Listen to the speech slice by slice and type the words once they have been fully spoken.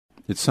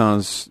it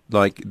sounds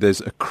like there's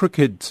a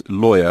crooked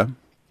lawyer,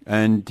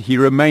 and he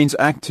remains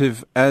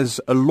active as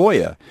a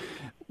lawyer,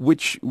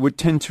 which would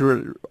tend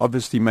to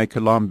obviously make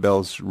alarm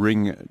bells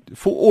ring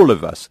for all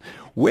of us.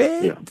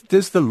 Where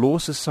does the Law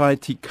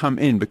Society come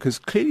in? Because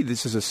clearly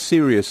this is a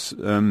serious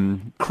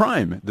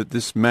crime that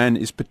this man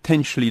is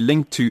potentially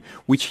linked to,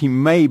 which he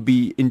may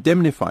be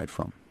indemnified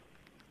from.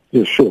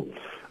 Yeah, sure.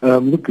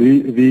 Look,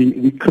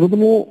 the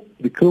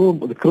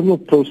criminal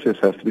process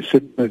has to be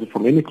separated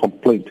from any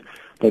complaint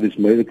that is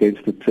made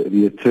against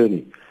the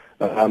attorney.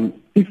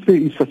 If there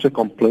is such a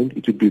complaint,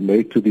 it would be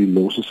made to the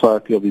Law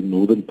Society of the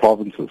Northern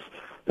Provinces.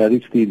 That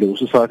is the Law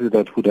Society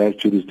that would have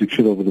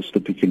jurisdiction over this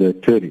particular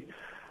attorney.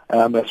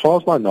 As far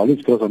as my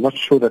knowledge goes, I'm not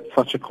sure that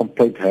such a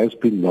complaint has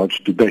been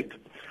lodged to date.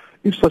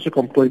 If such a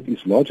complaint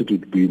is lodged, it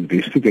would be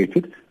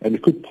investigated, and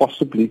it could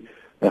possibly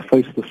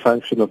face the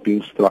sanction of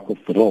being struck off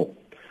the roll.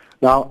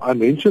 Now, I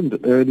mentioned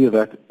earlier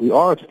that we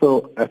are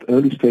still at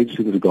early stages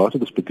in regard to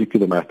this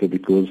particular matter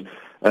because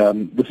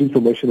this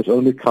information has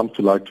only come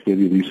to light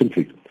very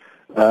recently.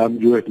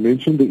 You had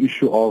mentioned the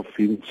issue of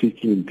him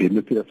seeking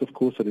indemnity. That's, of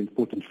course, an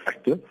important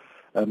factor.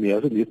 He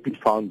hasn't yet been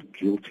found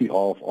guilty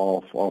of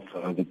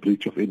the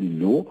breach of any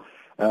law.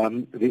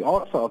 There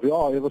are,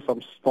 however,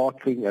 some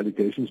startling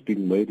allegations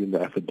being made in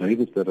the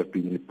affidavits that have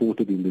been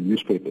reported in the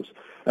newspapers.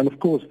 And, of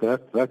course,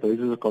 that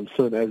raises a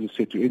concern, as you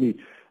said, to any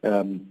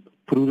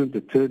prudent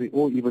attorney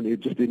or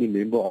even just any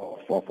member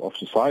of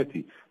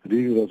society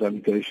reading those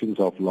allegations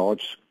of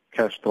large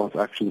cash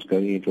transactions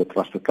going into a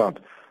trust account.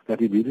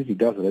 That immediately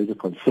does raise a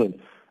concern.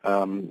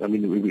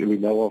 We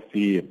know of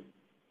the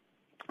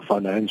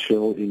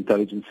Financial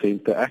Intelligence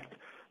Center Act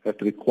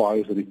that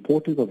requires the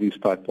reporting of these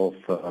type of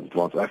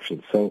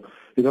transactions. So,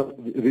 these are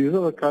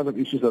the kind of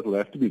issues that will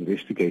have to be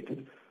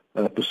investigated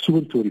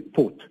pursuant to a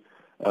report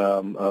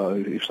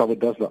if someone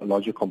does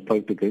lodge a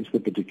complaint against the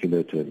particular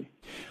attorney.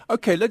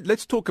 Okay,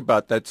 let's talk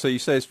about that. So you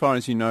say, as far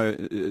as you know,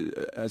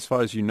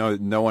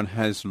 no one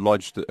has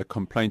lodged a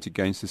complaint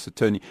against this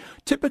attorney.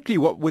 Typically,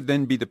 what would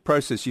then be the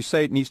process? You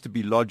say it needs to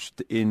be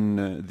lodged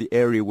in the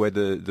area where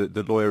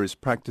the lawyer is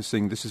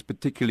practicing. This is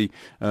particularly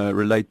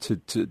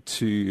related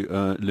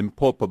to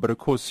Limpopo, but of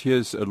course,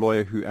 here's a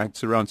lawyer who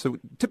acts around. So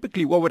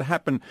typically, what would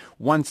happen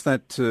once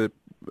that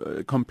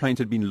complaint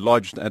had been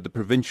lodged at the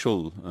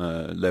provincial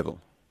level?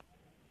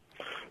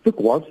 Look,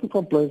 once the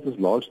complaint is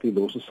lodged, the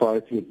Law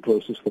Society would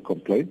process the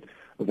complaint.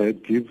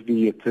 They'd give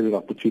the attorney an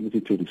opportunity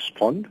to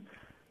respond.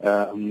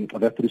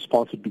 That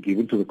response would be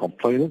given to the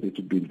complainant. It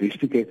would be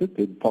investigated.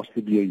 There would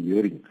possibly be a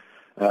hearing.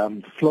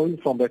 Flowing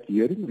from that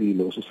hearing, the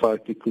Law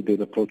Society could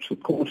then approach the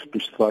court to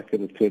strike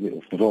an attorney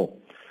off the roll.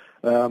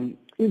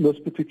 In this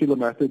particular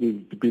matter,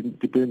 it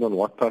depends on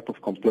what type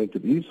of complaint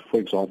it is.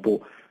 For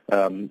example,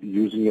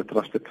 using a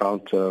trust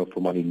account for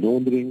money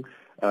laundering,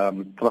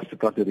 trust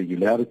account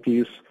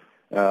irregularities,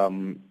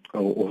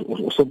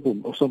 or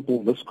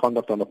simple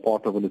misconduct on the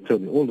part of an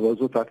attorney. All those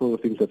are the type of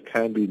things that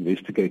can be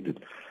investigated.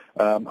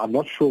 I'm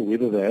not sure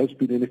whether there has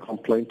been any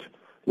complaint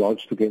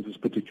lodged against this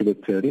particular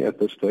attorney at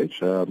this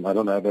stage. I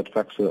don't have that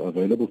facts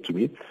available to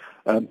me.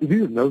 It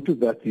is noted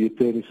that the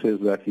attorney says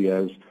that he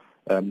has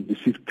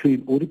received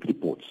clean audit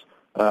reports.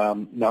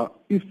 Now,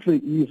 if there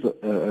is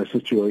a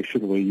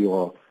situation where you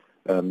are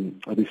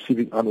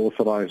receiving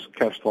unauthorized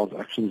cash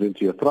transactions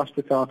into your trust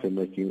account and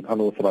making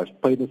unauthorized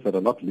payments that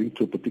are not linked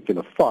to a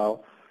particular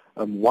file,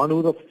 one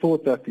would have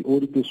thought that the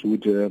auditors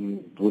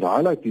would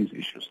highlight these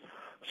issues.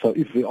 So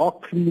if there are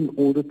clean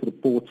audit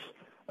reports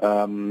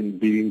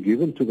being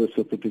given to this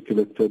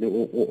particular attorney,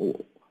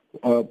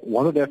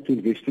 one would have to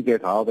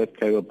investigate how that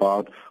came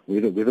about,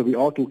 whether we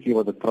are talking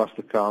about the trust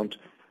account,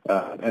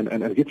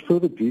 and get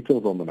further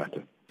details on the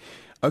matter.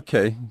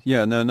 Okay.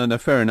 Yeah, no,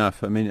 fair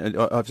enough. I mean,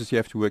 obviously you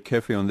have to work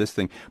carefully on this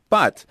thing.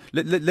 But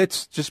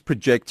let's just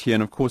project here,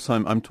 and of course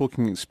I'm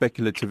talking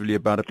speculatively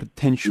about a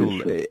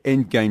potential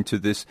end game to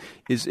this,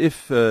 is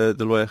if the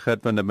lawyer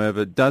Gert van der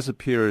Merwe does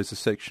appear as a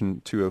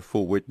Section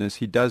 204 witness,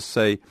 he does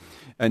say,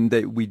 and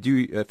we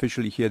do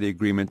officially hear the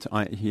agreement,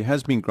 he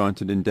has been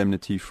granted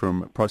indemnity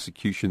from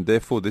prosecution,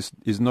 therefore this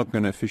is not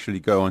going to officially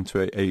go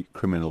onto a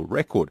criminal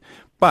record.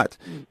 But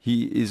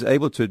he is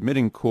able to admit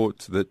in court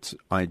that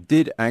I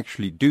did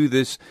actually do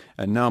this,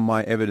 and now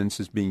my evidence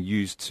is being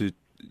used to,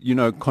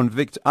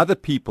 convict other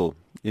people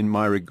in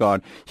my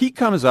regard. He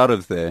comes out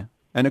of there,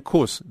 and of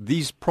course,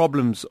 these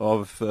problems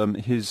of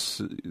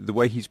the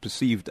way he's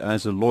perceived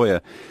as a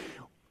lawyer,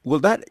 will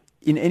that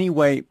in any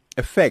way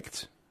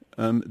affect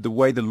the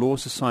way the Law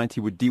Society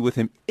would deal with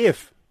him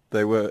if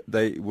they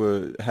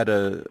had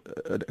a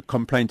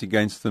complaint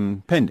against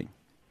them pending?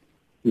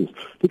 Yes.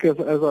 Look, as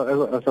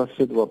I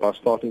said by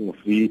starting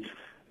with,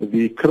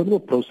 the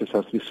criminal process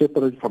has to be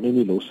separated from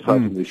any Law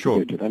Society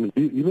investigated. Sure. I mean,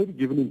 you may be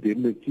given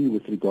indemnity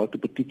with regard to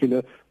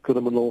particular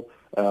criminal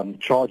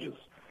charges.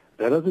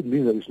 That doesn't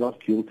mean that he's not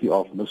guilty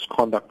of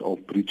misconduct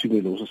of breaching the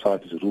Law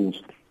Society's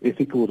rules,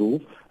 ethical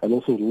rules, and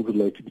also rules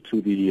relating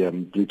to the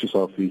breaches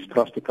of his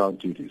trust account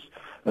duties.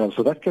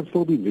 So that can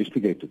still be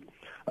investigated.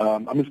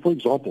 For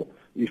example,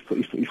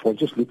 if one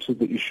just looks at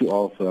the issue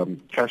of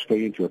cash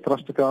going into a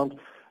trust account,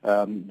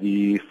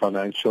 The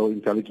Financial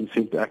Intelligence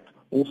Centre Act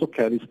also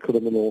carries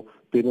criminal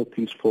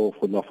penalties for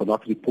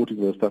not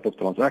reporting those type of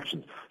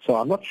transactions. So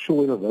I'm not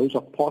sure whether those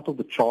are part of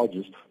the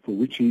charges for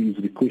which he is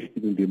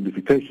requesting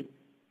indemnification.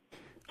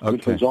 Okay. I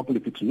mean, for example,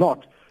 if it's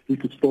not, he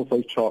could still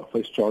face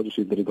charges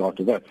in regard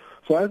to that.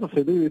 So as I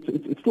said,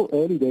 it's still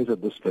early days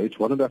at this stage.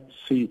 One would have to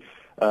see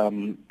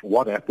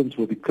what happens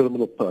with the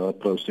criminal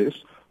process,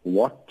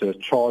 what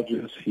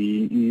charges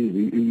he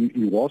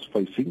was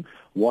facing,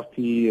 what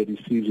he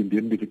receives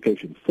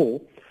indemnification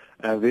for,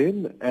 and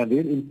then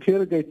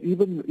interrogate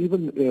even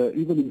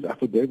his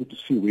affidavit to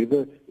see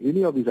whether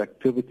any of his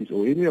activities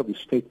or any of his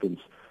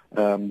statements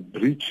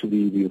breach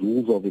the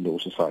rules of the law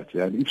society.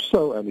 And if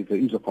so, and if there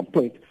is a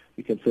complaint,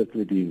 it can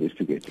certainly be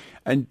investigated.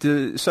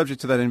 And subject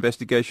to that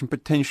investigation,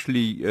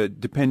 potentially,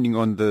 depending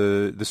on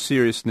the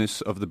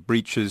seriousness of the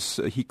breaches,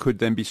 he could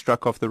then be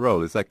struck off the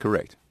roll. Is that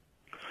correct?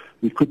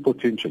 We could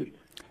potentially.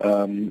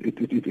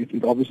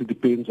 It obviously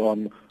depends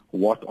on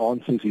what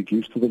answers he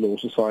gives to the law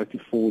society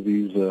for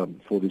these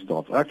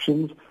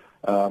transactions,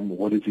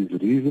 what is his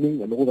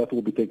reasoning, and all that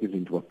will be taken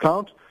into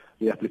account.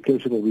 The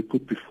application will be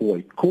put before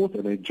a court,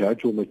 and a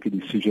judge will make a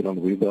decision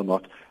on whether or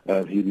not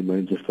he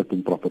remains a fit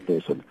and proper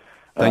person.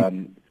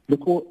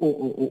 Look,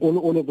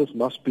 all of this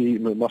must be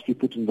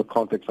put in the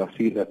context. I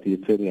see that the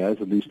attorney has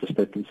released a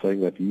statement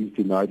saying that he's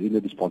denied any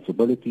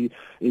responsibility,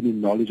 any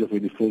knowledge of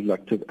any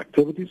fraudulent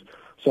activities.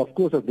 So, of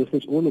course, at this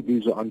stage, all of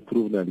these are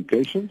unproven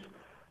allegations.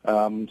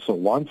 So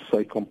once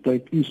a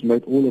complaint is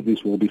made, all of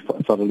this will be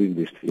thoroughly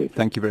investigated.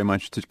 Thank you very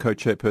much to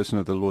co-chairperson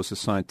of the Law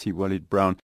Society, Walid Brown.